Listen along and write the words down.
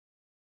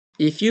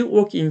If you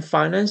work in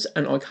finance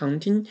and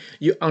accounting,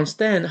 you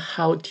understand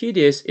how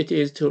tedious it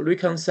is to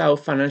reconcile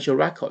financial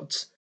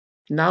records.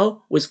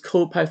 Now, with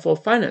Copilot for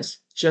Finance,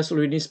 just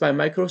released by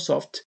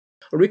Microsoft,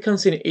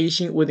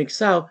 reconciliation with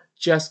Excel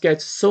just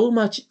gets so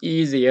much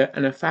easier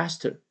and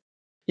faster.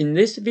 In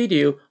this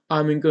video,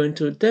 I'm going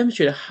to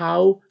demonstrate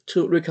how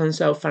to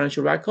reconcile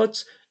financial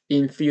records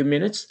in few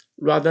minutes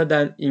rather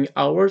than in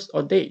hours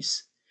or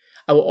days.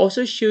 I will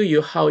also show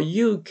you how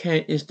you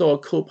can install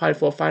Copilot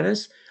for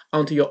Finance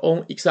onto your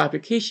own Excel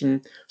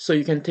application so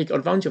you can take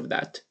advantage of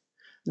that.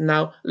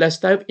 Now, let's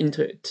dive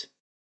into it.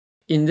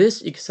 In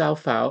this Excel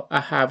file, I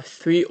have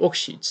 3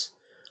 worksheets,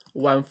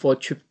 one for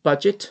trip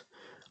budget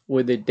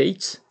with the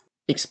dates,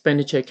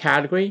 expenditure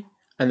category,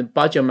 and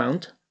budget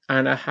amount,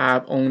 and I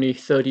have only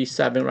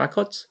 37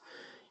 records.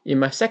 In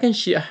my second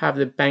sheet, I have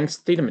the bank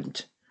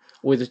statement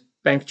with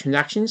bank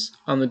transactions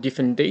on the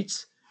different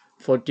dates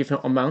for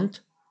different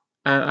amount,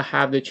 and I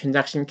have the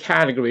transaction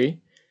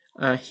category.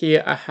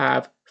 Here I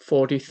have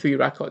 43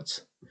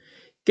 records.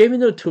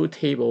 Given the two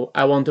table,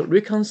 I want to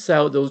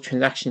reconcile those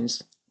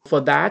transactions. For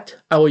that,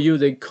 I will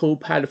use the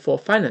Copilot for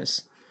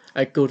Finance.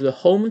 I go to the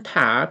Home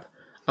tab.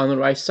 On the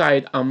right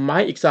side, on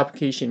my Excel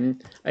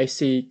application, I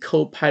see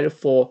Copilot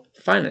for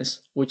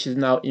Finance, which is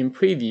now in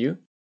preview.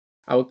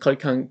 I will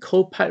click on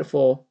Copilot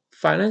for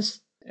Finance,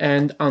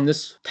 and on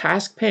this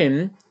task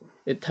pane,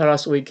 it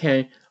tells us we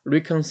can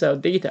reconcile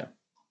data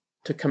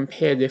to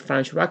compare the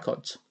financial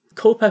records.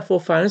 Copilot for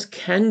Finance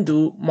can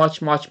do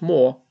much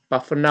more, but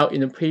for now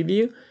in the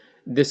preview,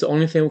 this is the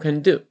only thing we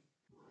can do.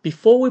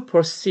 Before we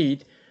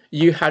proceed,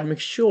 you have to make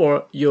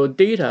sure your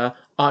data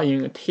are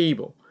in a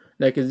table.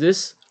 Like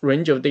this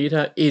range of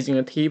data is in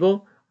a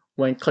table.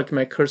 When I click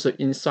my cursor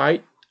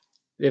inside,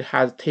 it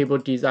has Table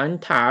Design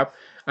tab,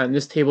 and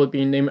this table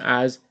being named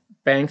as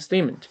Bank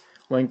Statement.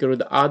 When I go to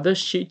the other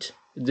sheet,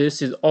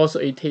 this is also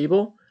a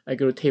table. I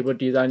go to Table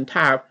Design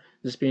tab,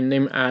 this being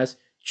named as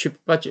Trip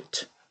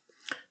Budget.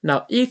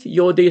 Now, if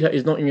your data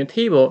is not in a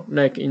table,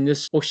 like in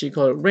this worksheet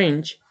called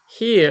Range,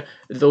 here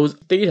those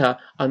data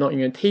are not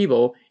in a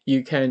table,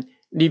 you can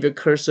leave your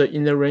cursor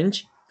in the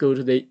range, go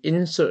to the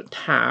Insert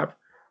tab,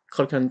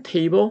 click on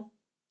Table,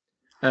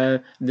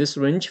 and this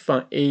range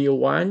from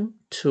A1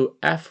 to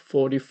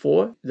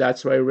F44,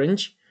 that's right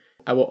range.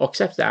 I will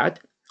accept that.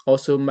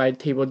 Also, my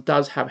table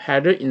does have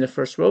header in the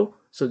first row,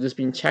 so this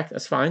being checked,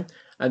 that's fine,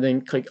 and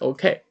then click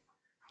OK.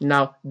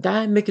 Now,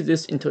 that makes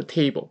this into a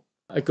table.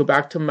 I go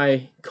back to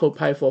my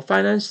Copilot for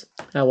Finance.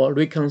 I will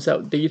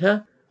reconcile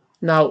data.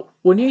 Now,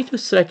 we need to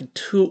select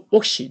 2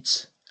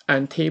 worksheets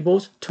and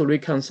tables to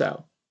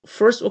reconcile.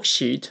 First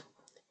worksheet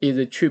is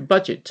the trip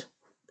budget.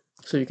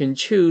 So you can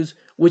choose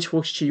which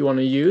worksheet you want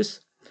to use.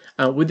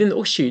 And within the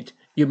worksheet,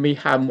 you may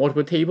have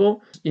multiple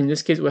tables. In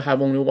this case, we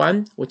have only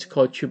one, which is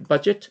called trip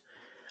budget.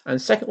 And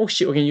second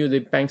worksheet, we can use the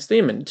bank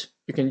statement.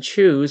 You can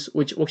choose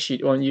which worksheet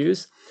you want to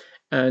use.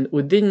 And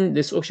within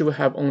this worksheet, we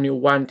have only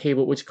one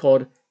table, which is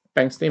called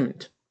bank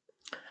statement.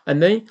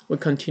 And then we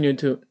continue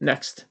to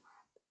next.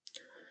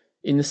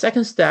 In the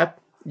second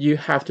step, you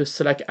have to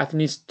select at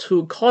least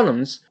 2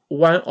 columns,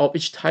 one of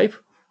each type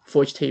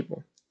for each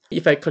table.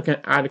 If I click on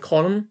Add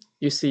Column,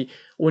 you see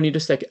we need to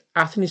select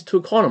at least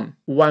 2 columns,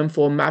 one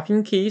for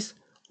mapping keys,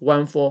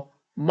 one for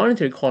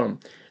monetary column.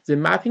 The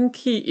mapping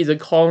key is a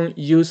column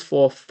used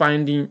for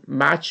finding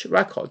match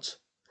records.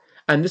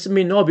 And this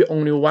may not be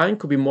only one,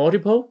 could be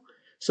multiple.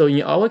 So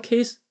in our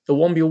case, it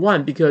won't be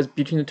one because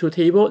between the 2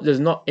 tables, there's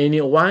not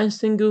any one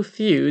single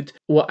field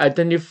will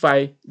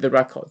identify the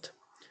record.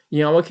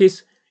 In our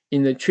case,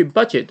 in the trip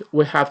budget,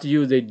 we have to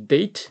use the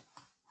date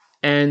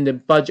and the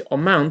budget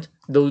amount,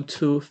 those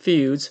 2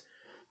 fields,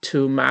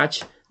 to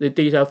match the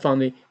data from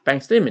the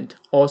bank statement,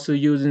 also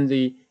using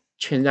the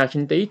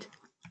transaction date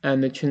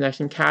and the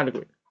transaction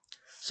category.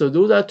 So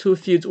those are 2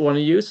 fields we want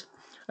to use.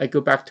 I go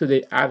back to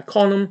the Add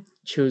column,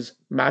 choose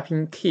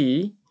mapping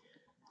key,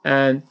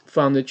 and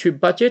from the trip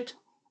budget,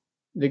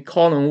 the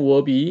column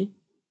will be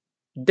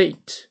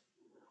date.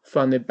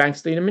 From the bank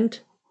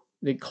statement,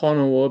 the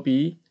column will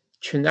be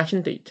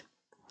transaction date.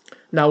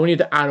 Now we need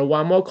to add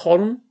one more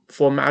column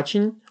for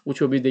matching, which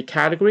will be the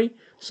category.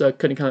 So I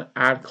click on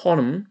Add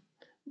Column,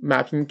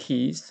 Mapping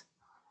Keys.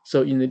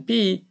 So in the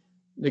B,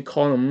 the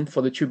column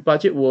for the trip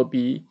budget will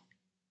be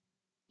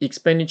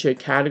expenditure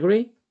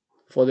category.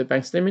 For the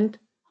bank statement,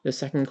 the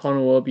second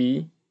column will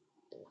be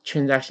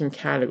transaction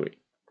category.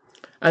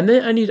 And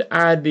then I need to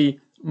add the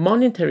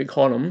monetary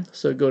column.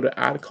 So go to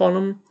Add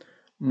Column,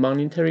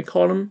 Monetary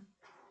column.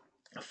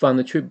 From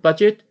the trip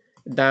budget,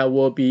 that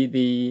will be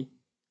the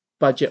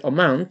budget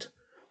amount.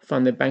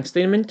 From the bank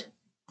statement,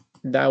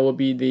 that will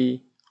be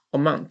the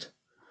amount.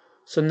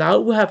 So now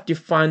we have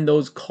defined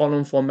those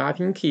columns for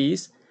mapping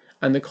keys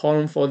and the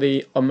column for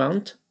the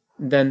amount.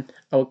 Then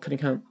I will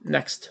click on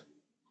Next.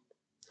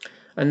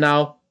 And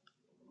now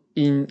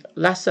in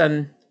less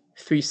than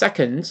 3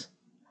 seconds,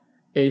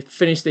 it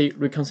finished the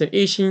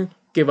reconciliation,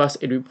 give us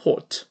a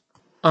report.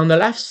 On the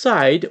left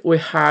side, we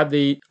have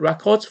the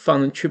records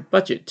from the trip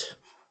budget.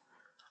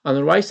 On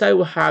the right side,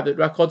 we have the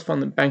records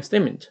from the bank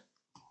statement.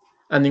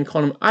 And in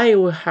column I,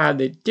 we have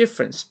the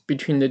difference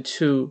between the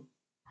 2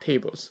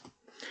 tables.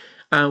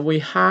 And we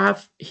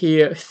have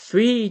here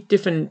 3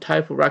 different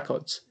type of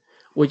records,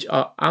 which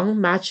are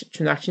unmatched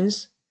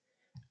transactions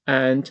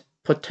and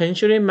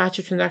potentially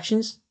matched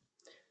transactions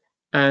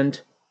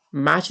and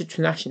matched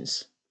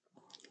transactions.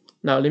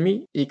 Now let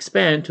me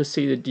expand to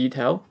see the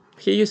detail.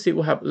 Here you see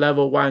we have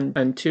level 1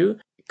 and 2.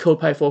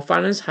 Copilot for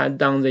Finance has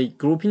done the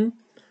grouping,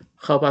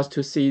 help us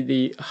to see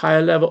the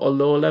higher level or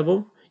lower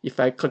level. If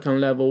I click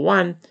on level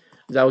 1,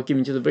 that will give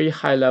me just a very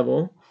high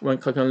level. When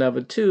I click on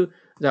level 2,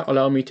 that will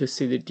allow me to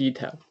see the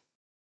detail.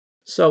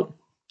 So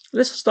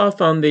let's start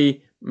from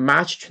the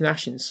matched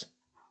transactions.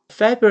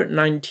 February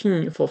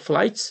 19 for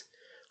flights,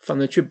 from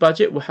the trip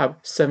budget we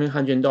have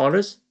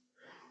 $700.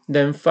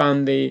 Then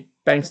from the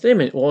bank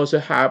statement we also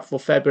have for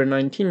February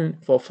 19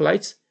 for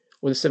flights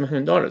with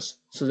 $700.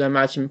 So they're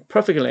matching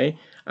perfectly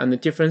and the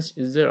difference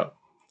is 0.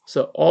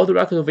 So all the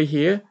records over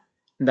here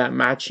that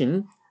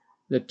matching,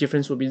 the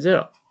difference will be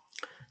 0.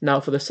 Now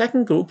for the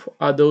second group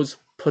are those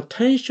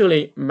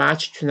potentially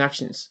matched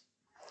transactions.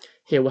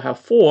 Here we have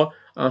 4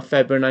 on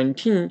February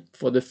 19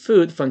 for the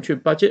food from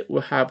trip budget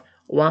we have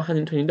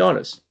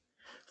 $120.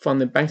 From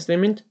the bank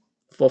statement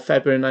for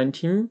February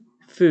 19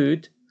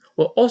 food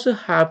we'll also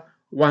have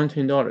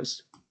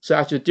 $120. So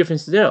actually the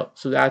difference is 0.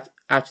 So that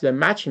actually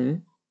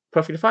matching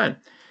perfectly fine.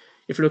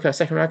 If you look at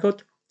second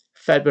record,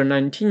 February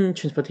 19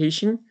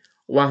 transportation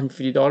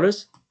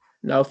 $150.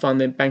 Now from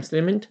the bank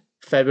statement,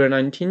 February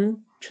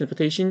 19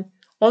 transportation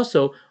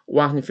also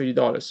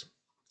 $150.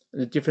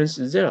 The difference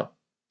is 0.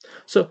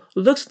 So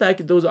looks like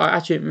those are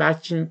actually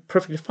matching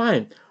perfectly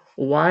fine.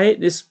 Why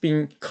this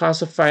being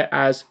classified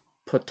as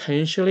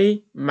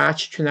potentially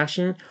matched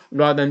transaction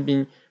rather than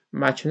being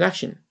matched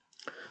transaction?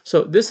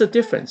 So this is a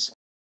difference.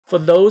 For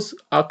those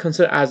are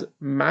considered as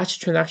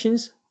matched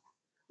transactions,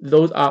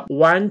 those are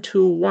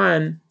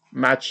 1-to-1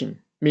 matching,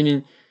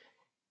 meaning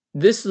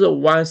this is a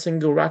one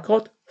single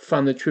record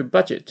from the trip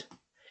budget.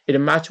 It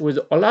matches with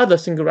another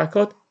single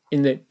record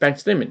in the bank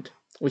statement,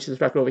 which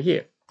is record over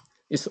here.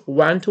 It's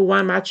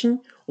 1-to-1 matching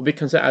will be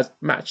considered as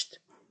matched.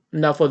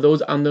 Now for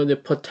those under the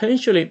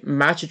potentially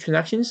matched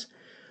transactions,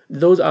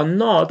 those are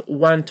not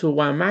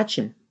 1-to-1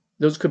 matching.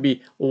 Those could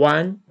be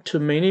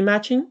 1-to-many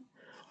matching,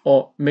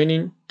 or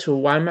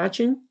many-to-1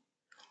 matching,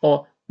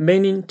 or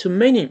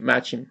many-to-many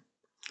matching.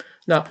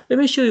 Now let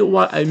me show you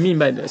what I mean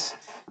by this.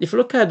 If you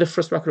look at the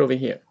first record over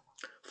here,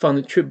 from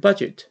the trip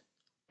budget,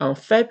 on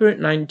February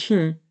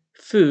 19,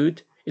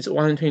 food is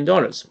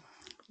 $120.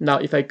 Now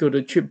if I go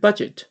to trip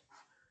budget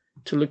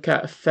to look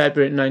at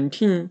February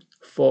 19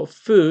 for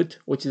food,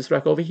 which is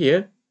record over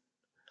here,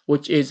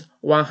 which is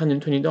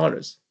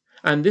 $120.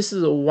 And this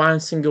is one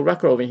single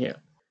record over here.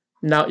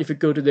 Now if you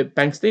go to the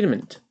bank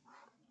statement,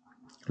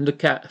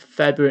 look at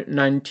February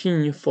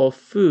 19 for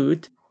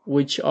food,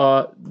 which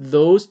are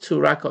those 2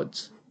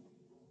 records.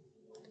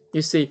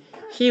 You see,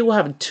 here we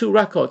have 2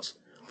 records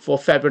for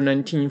February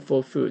 19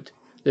 for food.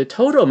 The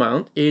total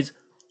amount is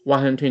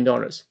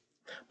 $120.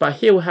 But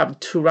here we have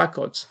 2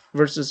 records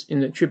versus in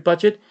the trip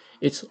budget,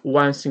 it's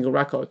one single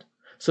record.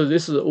 So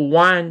this is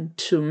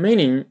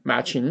 1-to-many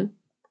matching.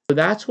 So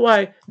that's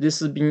why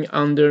this is being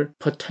under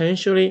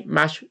potentially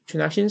matched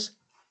transactions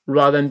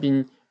rather than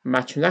being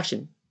matched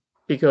transaction.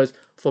 Because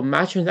for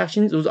matched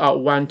transactions, those are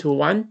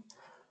 1-to-1.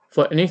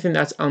 For anything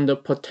that's under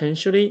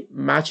potentially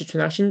matched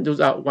transaction,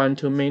 those are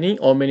 1-to-many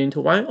or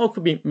many-to-1, or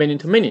could be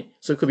many-to-many.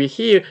 So it could be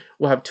here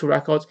we have 2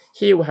 records,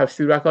 here we have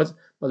 3 records,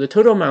 but the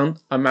total amount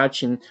are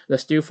matching. They're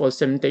still for the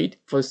same date,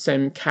 for the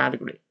same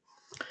category.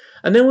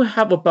 And then we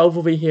have above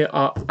over here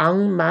are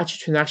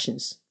unmatched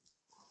transactions.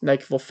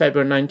 Like for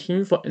February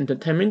 19 for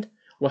entertainment,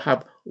 we'll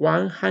have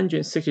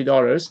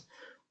 $160,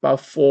 but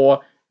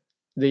for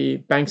the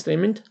bank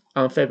statement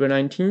on February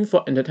 19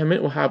 for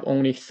entertainment, we'll have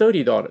only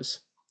 $30.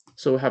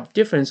 So we have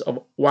difference of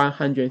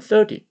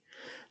 $130.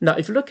 Now,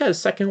 if you look at the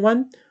second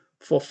one,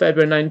 for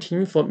February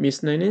 19 for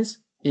miscellaneous,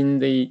 in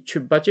the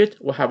trip budget,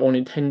 we'll have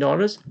only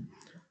 $10.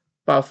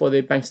 But for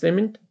the bank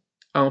statement,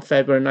 on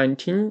February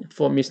 19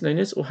 for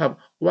miscellaneous, we'll have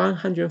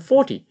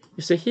 $140.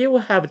 You see here we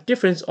have a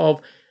difference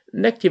of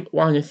negative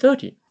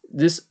 $130.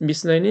 This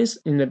miscellaneous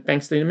in the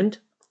bank statement,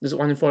 this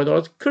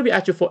 $140, could be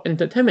actually for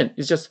entertainment.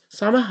 It's just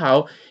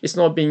somehow it's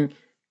not being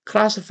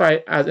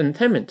classified as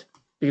entertainment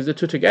because the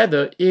two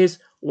together is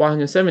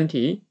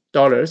 $170,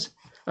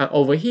 and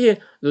over here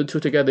the two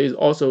together is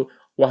also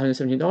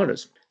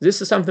 $170. This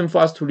is something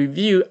for us to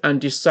review and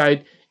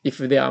decide if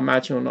they are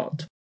matching or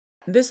not.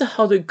 This is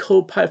how the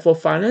Copilot for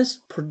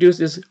Finance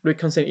produces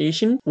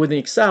reconciliation within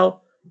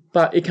Excel,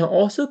 but it can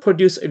also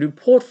produce a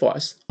report for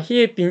us.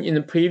 Here being in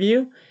the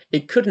preview,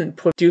 it couldn't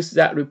produce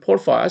that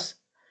report for us,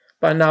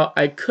 but now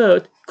I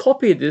could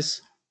copy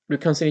this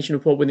reconciliation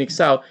report within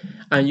Excel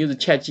and use the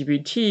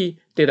ChatGPT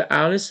data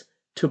analyst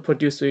to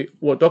produce a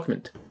Word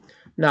document.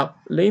 Now,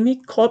 let me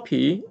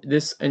copy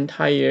this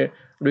entire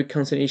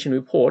reconciliation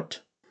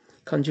report.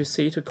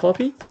 Ctrl-C to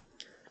copy.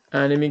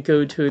 And let me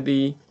go to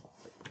the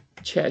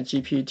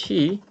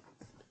ChatGPT.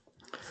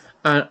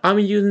 And I'm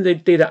using the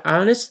data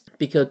analyst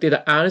because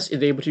data analyst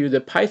is able to use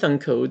the Python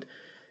code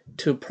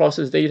to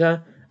process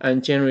data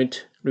and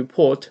generate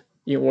report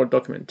in Word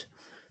document.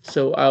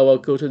 So I will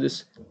go to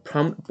this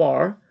prompt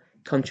bar,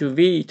 Ctrl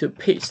V to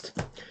paste.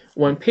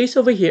 When paste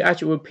over here,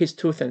 actually will paste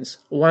two things.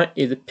 One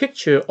is a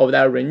picture of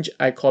that range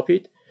I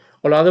copied,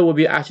 or the other will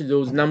be actually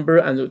those number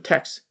and those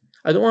text.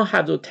 I don't want to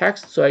have those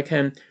text, so I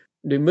can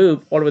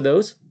remove all of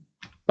those,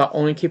 but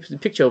only keep the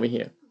picture over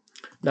here.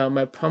 Now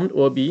my prompt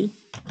will be,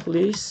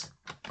 please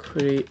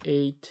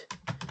create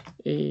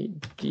a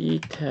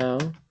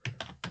detailed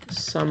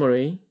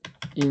summary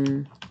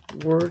in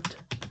Word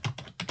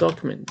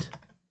document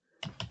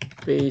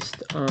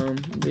based on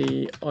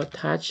the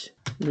attached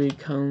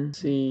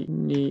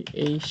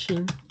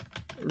reconciliation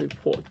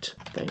report.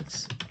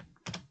 Thanks.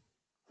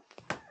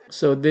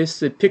 So this is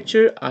the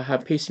picture I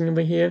have pasting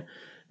over here.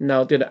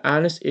 Now data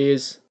analyst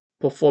is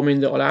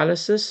performing the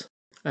analysis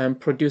and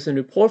producing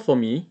a report for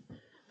me.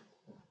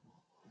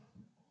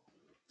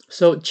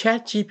 So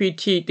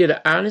ChatGPT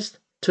data analyst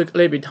took a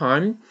little bit of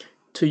time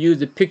to use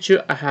the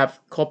picture I have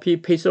copy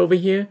paste over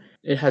here.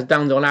 It has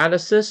done the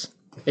analysis,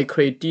 it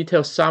created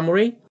detailed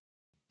summary,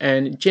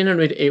 and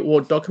generate a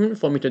Word document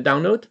for me to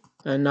download.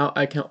 And now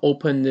I can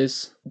open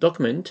this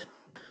document.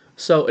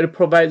 So it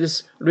provides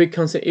this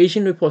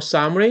reconciliation report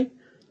summary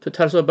to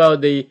tell us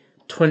about the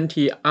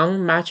 20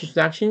 unmatched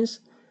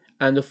transactions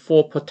and the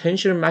 4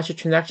 potential matched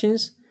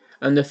transactions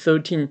and the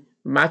 13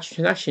 matched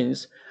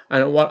transactions,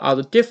 and what are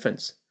the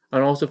difference,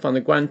 and also from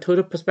the grand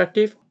total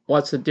perspective,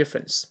 what's the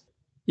difference.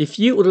 If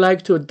you would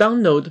like to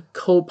download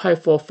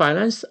Copilot for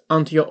Finance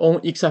onto your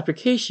own Excel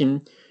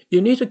application,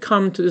 you need to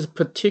come to this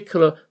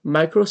particular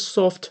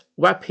Microsoft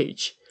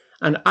webpage,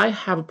 and I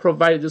have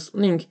provided this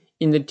link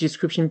in the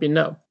description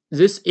below.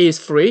 This is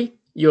free.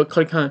 You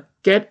click on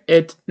Get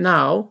It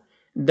Now,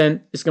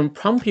 then it's going to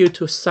prompt you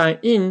to sign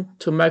in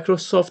to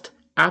Microsoft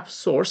App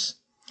Source.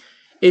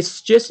 It's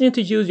suggesting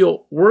to use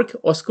your work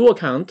or school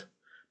account,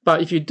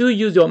 but if you do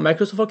use your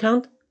Microsoft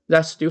account,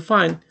 that's still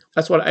fine.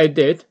 That's what I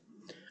did.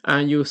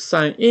 And you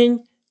sign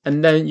in,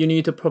 and then you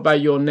need to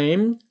provide your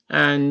name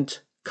and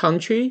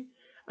country,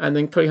 and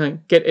then click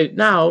on Get It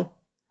Now.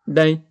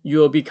 Then you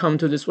will become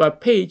to this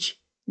web page.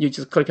 You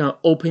just click on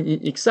Open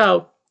in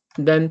Excel.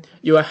 Then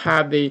you will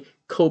have the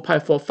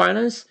Copilot for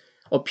Finance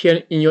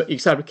appear in your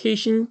Excel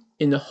application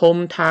in the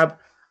Home tab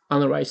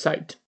on the right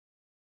side.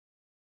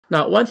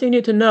 Now, one thing you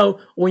need to know,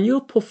 when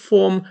you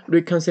perform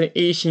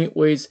reconciliation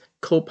with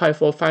Copilot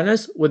for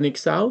Finance with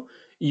Excel,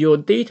 your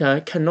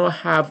data cannot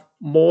have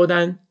more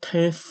than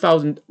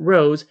 10,000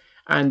 rows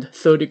and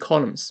 30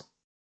 columns.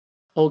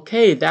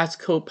 Okay, that's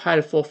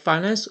Copilot for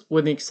Finance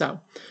with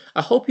Excel.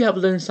 I hope you have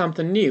learned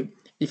something new.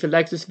 If you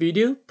like this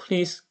video,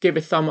 please give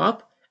a thumb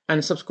up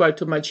and subscribe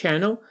to my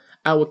channel.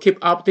 I will keep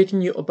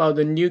updating you about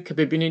the new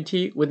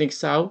capability within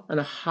Excel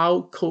and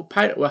how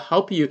Copilot will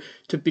help you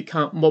to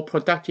become more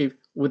productive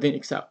within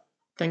Excel.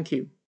 Thank you.